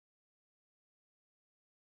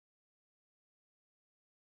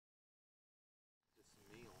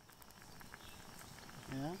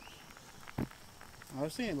Yeah. I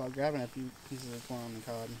was thinking about grabbing a few pieces of corn on the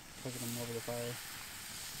cob and cooking them over the fire.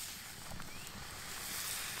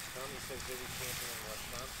 Tommy said busy camping in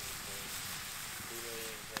Wisconsin, so he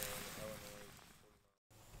lives in Illinois.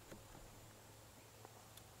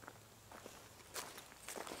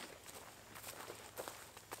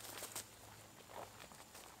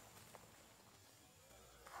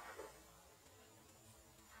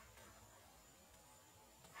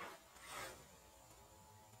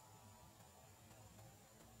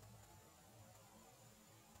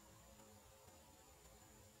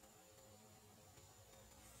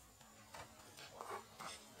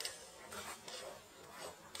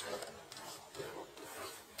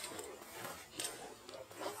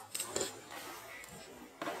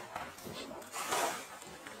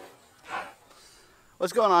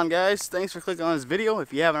 What's going on, guys? Thanks for clicking on this video.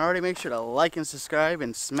 If you haven't already, make sure to like and subscribe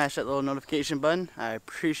and smash that little notification button. I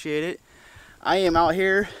appreciate it. I am out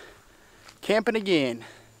here camping again.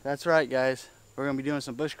 That's right, guys. We're going to be doing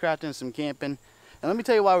some bushcrafting, some camping. And let me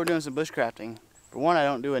tell you why we're doing some bushcrafting. For one, I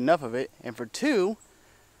don't do enough of it. And for two,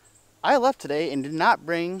 I left today and did not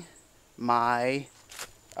bring my...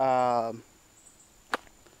 what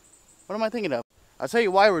am I thinking of? I'll tell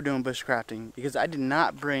you why we're doing bushcrafting, because I did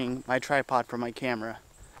not bring my tripod for my camera.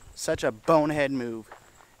 Such a bonehead move.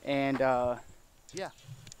 And yeah.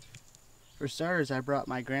 For starters, I brought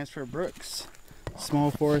my Gransford Brooks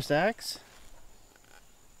small forest axe.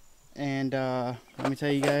 And let me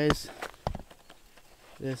tell you guys,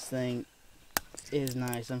 this thing is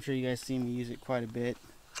nice. I'm sure you guys see me use it quite a bit.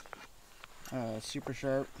 Super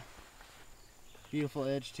sharp. Beautiful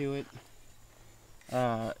edge to it.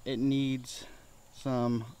 It needs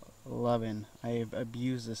some loving. I've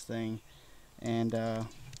abused this thing, and I'm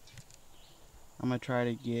gonna try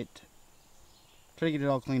to get it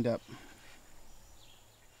all cleaned up.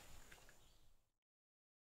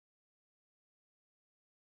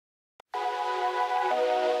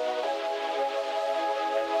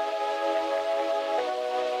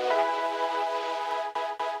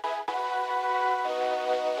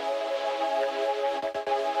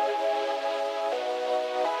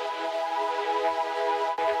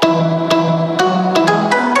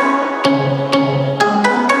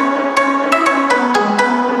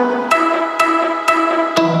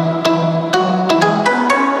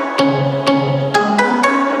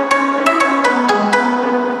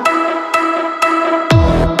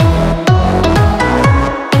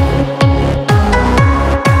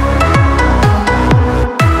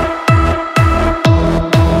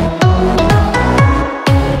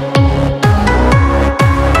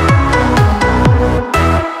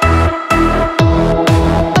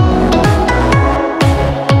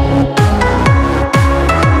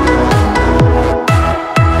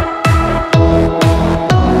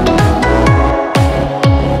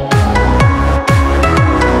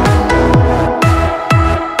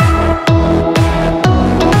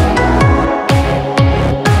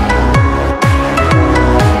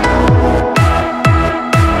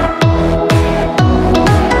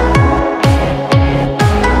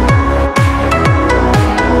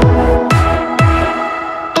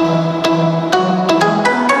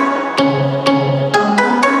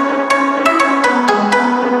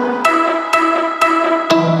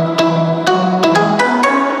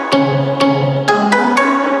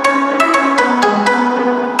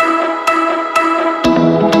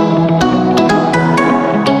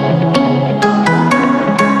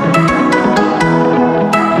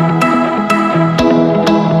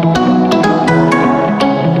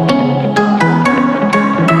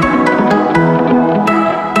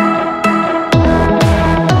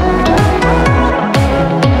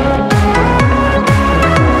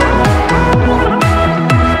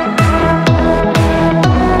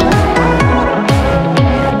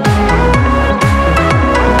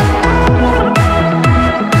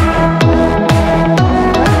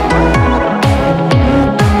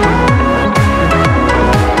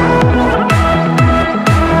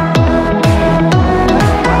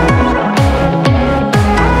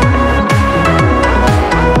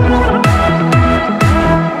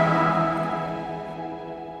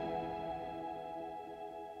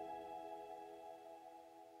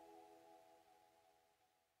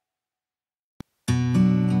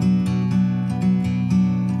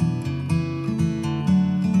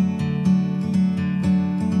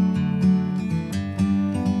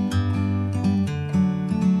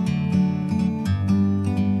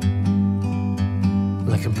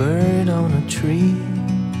 Like a bird on a tree,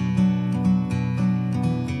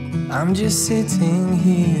 I'm just sitting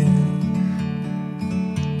here.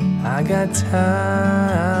 I got time,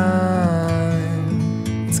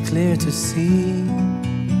 it's clear to see.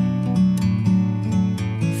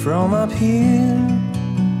 From up here,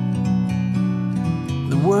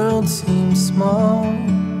 the world seems small.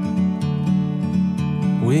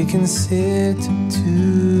 We can sit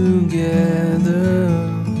together.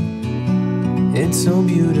 It's so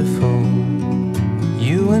beautiful,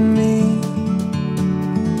 you and me.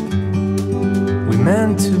 We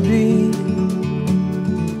meant to be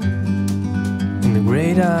in the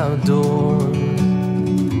great outdoors,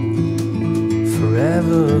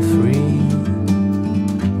 forever free.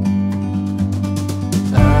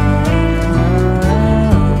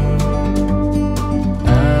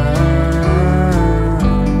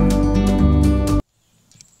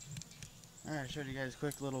 Alright, I showed you guys a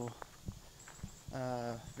quick little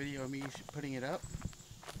video of me putting it up.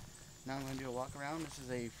 Now I'm going to do a walk around. This is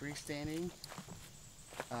a freestanding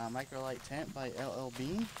microlight tent by LL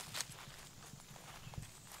Bean.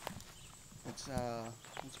 It's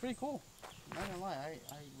pretty cool. I'm not gonna lie,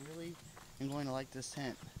 I really am going to like this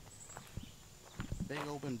tent. Big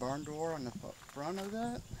open barn door on the front of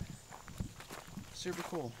that. Super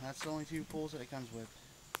cool. That's the only two pulls that it comes with.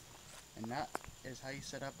 And that is how you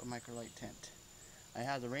set up a microlight tent. I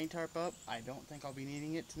have the rain tarp up. I don't think I'll be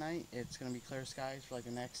needing it tonight. It's going to be clear skies for like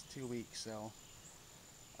the next 2 weeks, so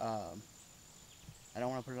I don't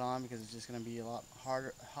want to put it on because it's just going to be a lot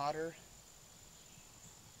hotter.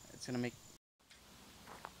 It's going to make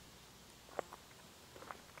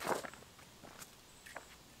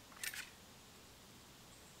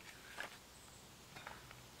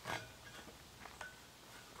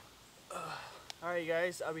Alright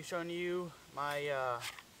guys, I'll be showing you my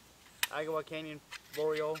Iowa Canyon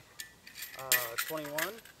Boreal 21,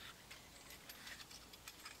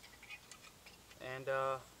 and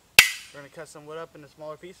we're going to cut some wood up into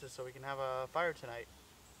smaller pieces so we can have a fire tonight.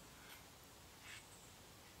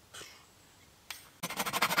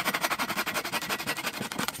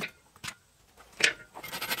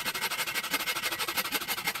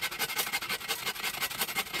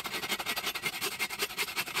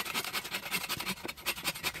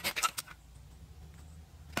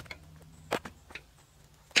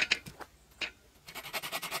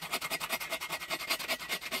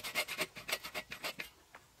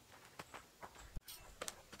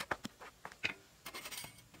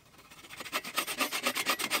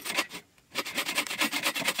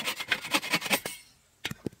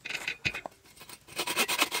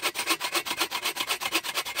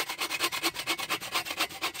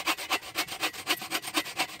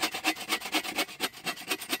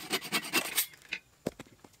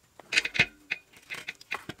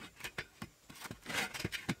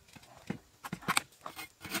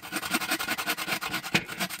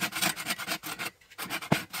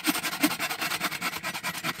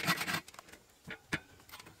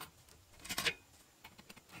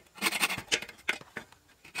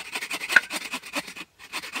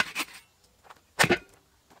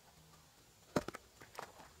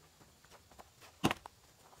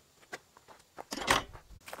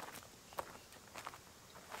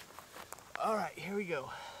 Alright, here we go.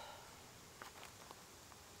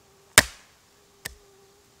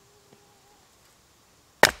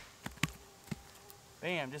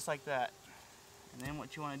 Bam, just like that. And then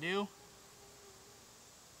what you want to do,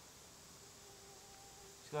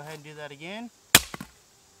 just go ahead and do that again.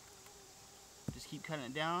 Just keep cutting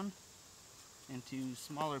it down into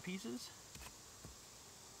smaller pieces.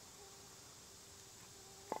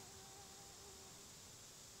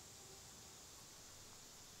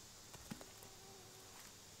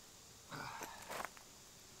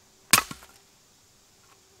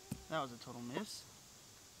 That was a total miss.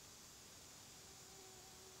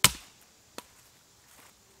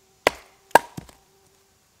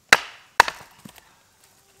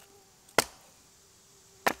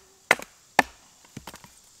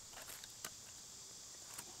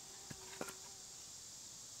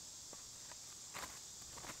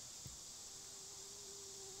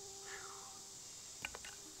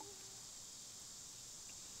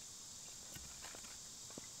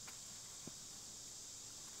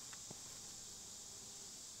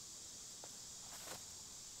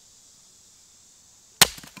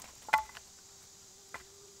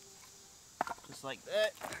 Just like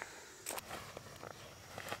that.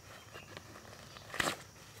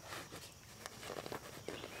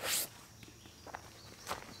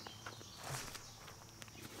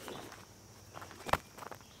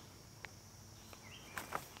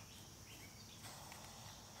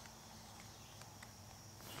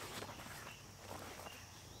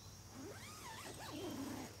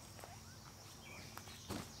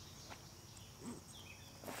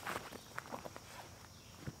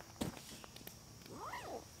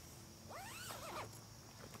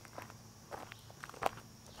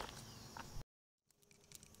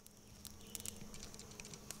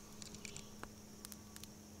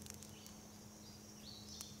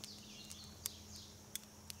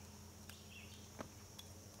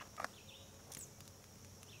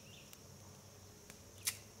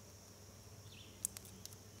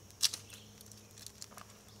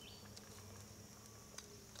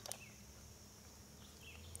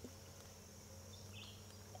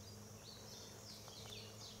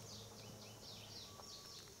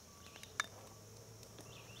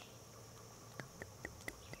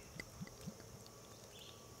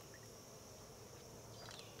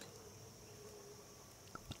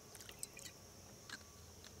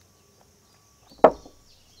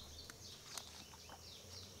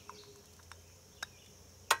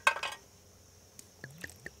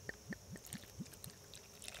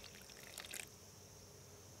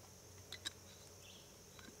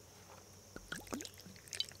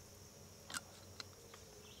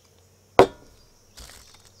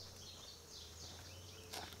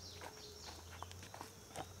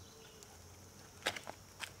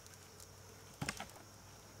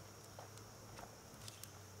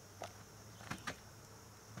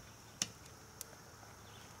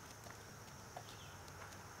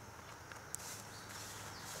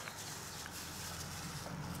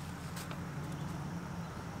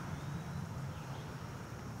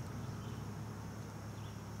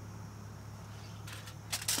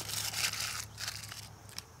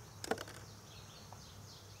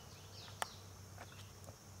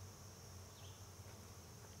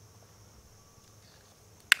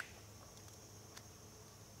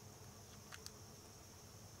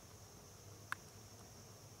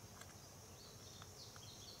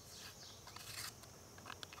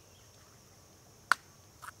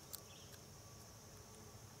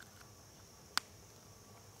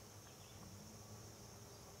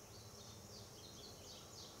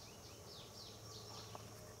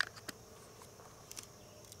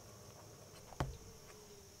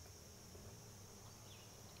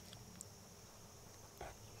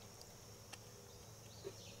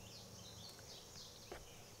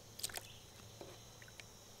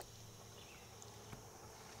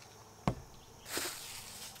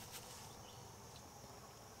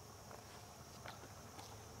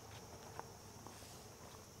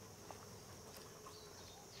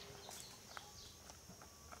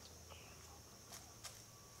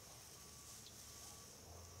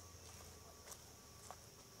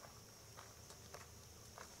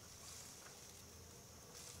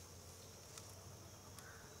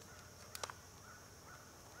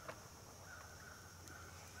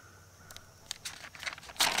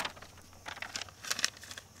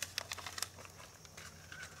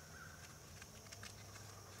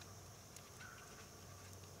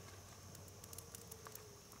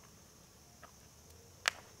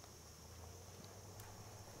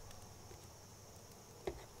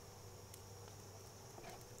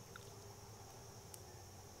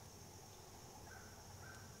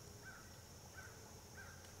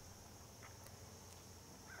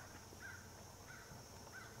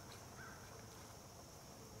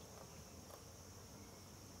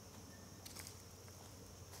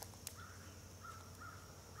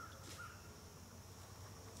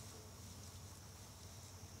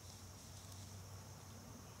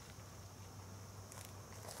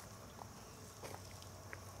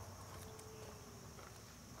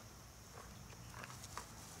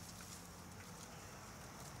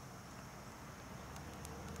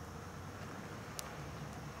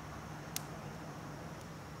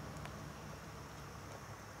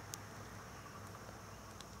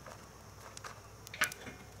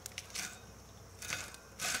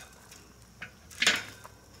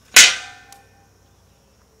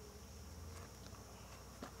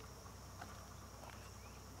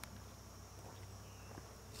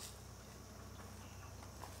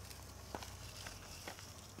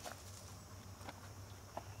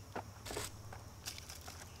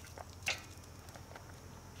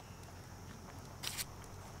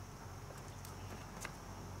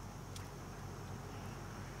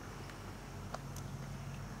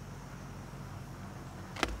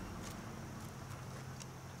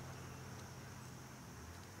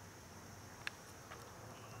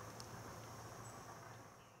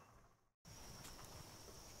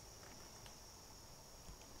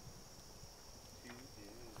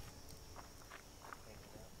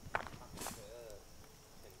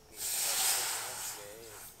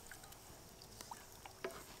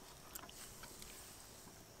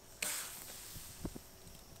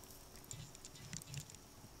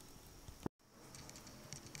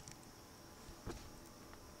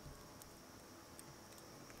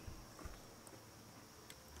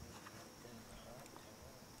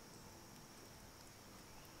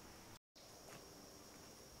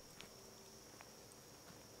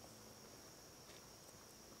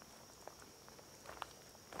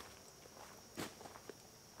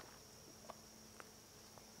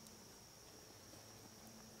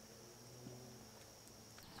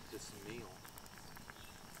 some meal.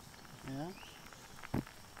 Yeah?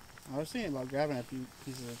 I was thinking about grabbing a few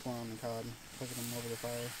pieces of corn on the cob and cooking them over the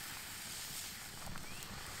fire.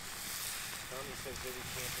 Tommy says they be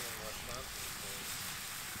camping in Wisconsin, so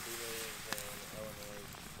he lives in Illinois,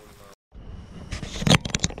 40 miles.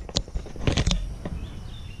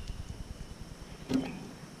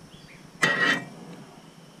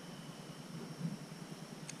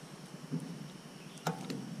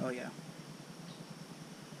 Oh yeah.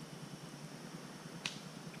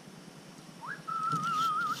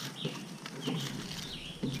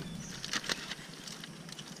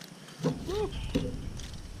 Woo.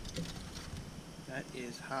 That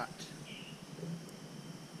is hot.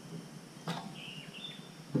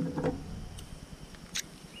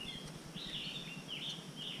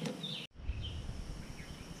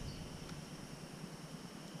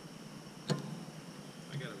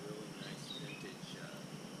 I got a really nice vintage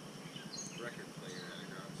record player at a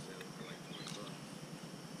garage sale for like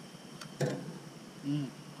 $20. Mm.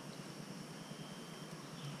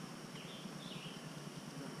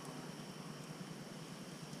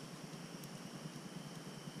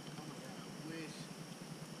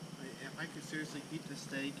 If I could seriously eat the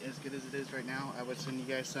steak as good as it is right now, I would send you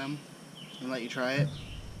guys some and let you try it.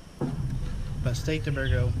 But steak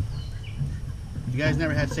deburgo, if you guys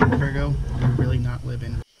never had steak deburgo, you're really not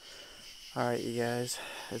living. Alright you guys,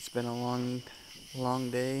 it's been a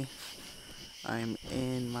long day. I'm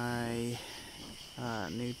in my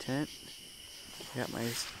new tent. I got my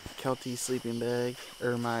Kelty sleeping bag,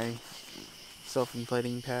 or my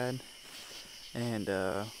self-inflating pad, and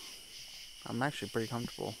I'm actually pretty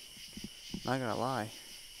comfortable. Not gonna lie.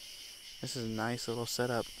 This is a nice little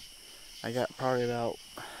setup. I got probably about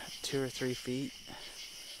 2 or 3 feet,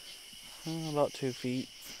 about 2 feet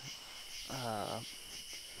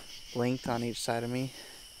length on each side of me,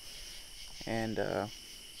 and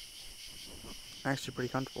actually pretty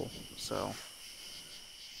comfortable. So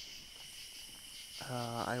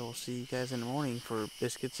I will see you guys in the morning for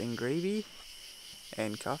biscuits and gravy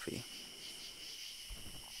and coffee.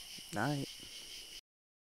 Night.